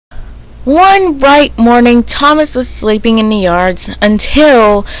One bright morning, Thomas was sleeping in the yards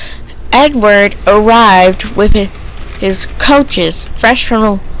until Edward arrived with his coaches, fresh from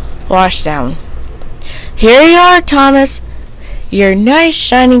the washdown. "Here you are, Thomas. Your nice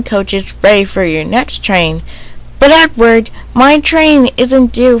shiny coaches ready for your next train. But Edward, my train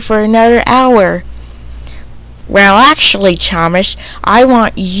isn't due for another hour." "Well, actually, Thomas, I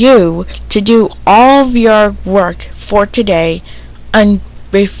want you to do all of your work for today and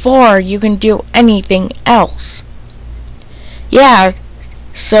before you can do anything else." "Yeah,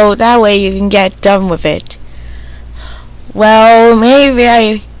 so that way you can get done with it." "Well,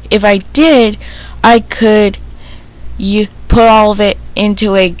 maybe if I did, I could you put all of it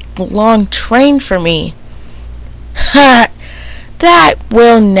into a long train for me." "Ha! That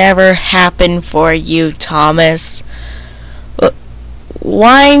will never happen for you, Thomas."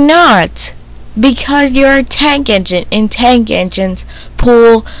 "Why not?" "Because you're a tank engine, and tank engines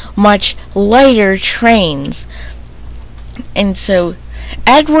pull much lighter trains." And so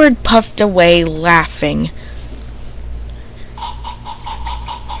Edward puffed away, laughing.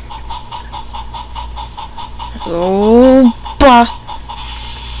 "Oh,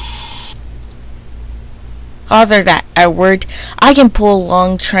 bother that, Edward. I can pull a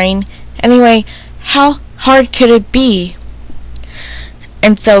long train. Anyway, how hard could it be?"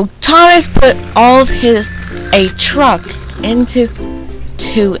 And so Thomas put all of a truck into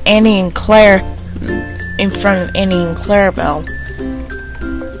Annie and Claire, in front of Annie and Clarabelle.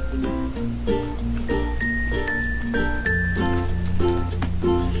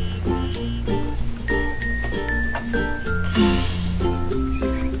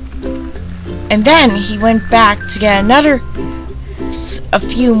 And then he went back to get a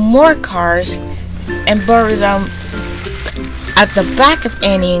few more cars and borrowed them at the back of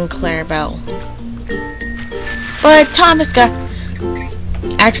Annie and Clarabelle. But Thomas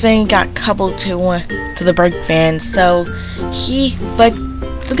accidentally got coupled to the brake van, so but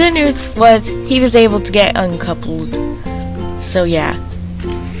the good news was he was able to get uncoupled. So yeah.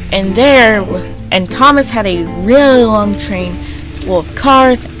 And Thomas had a really long train full of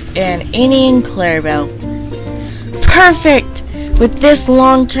cars and Annie and Clarabelle. "Perfect! With this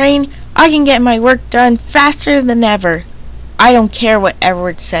long train, I can get my work done faster than ever. I don't care what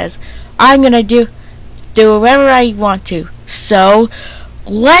Edward says. I'm gonna do whatever I want to. So,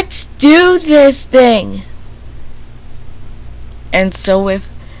 let's do this thing." And so with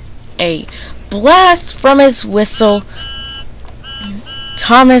a blast from his whistle,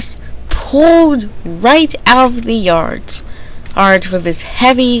 Thomas pulled right out of the yards with his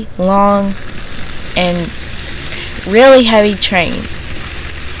heavy, long, and really heavy train.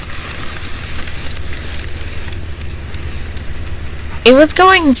 It was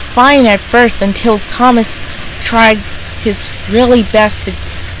going fine at first until Thomas tried his really best to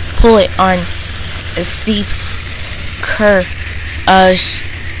pull it on a steep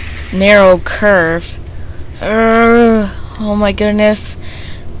narrow curve. Oh my goodness.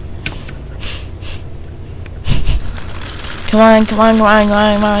 Come on.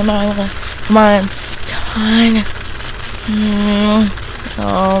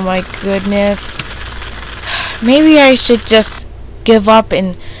 Oh my goodness. Maybe I should just give up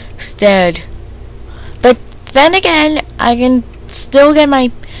instead. But then again, I can still get my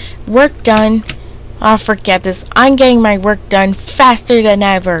work done. Forget this. I'm getting my work done faster than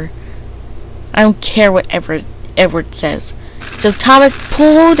ever. I don't care what Edward says. So Thomas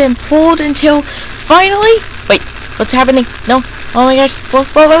pulled and pulled until finally... Wait, what's happening? No. Oh my gosh. Whoa.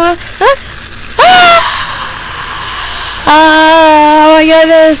 Oh my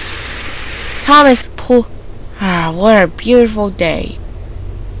goodness. Thomas pulled... what a beautiful day.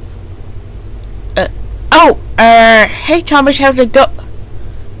 Hey Thomas, how's it go?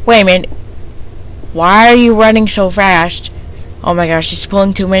 Wait a minute. Why are you running so fast? Oh my gosh, he's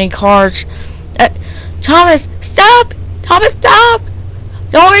pulling too many cars. Thomas, stop! Thomas, stop!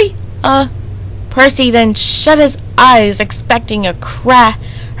 Don't worry. Percy then shut his eyes, expecting a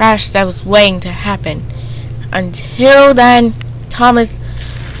crash that was waiting to happen. Until then, Thomas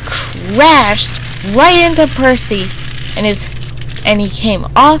crashed right into Percy, and he came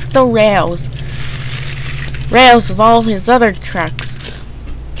off the rails of all of his other trucks.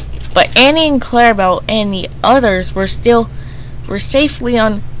 But Annie and Clarabelle and the others were safely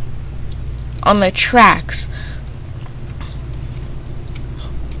on the tracks.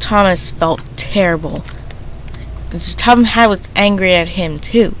 Thomas felt terrible. And so Thomas was angry at him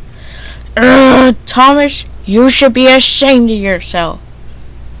too. Thomas, you should be ashamed of yourself.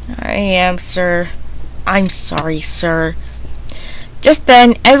 I am, sir. I'm sorry, sir. Just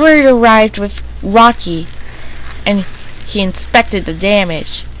then, Edward arrived with Rocky, and he inspected the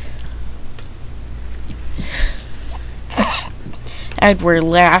damage. "What Edward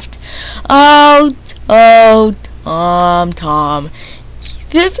laughed. Oh, oh, Tom.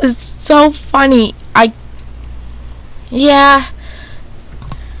 This is so funny. Yeah,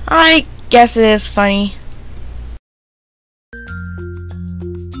 I guess it is funny.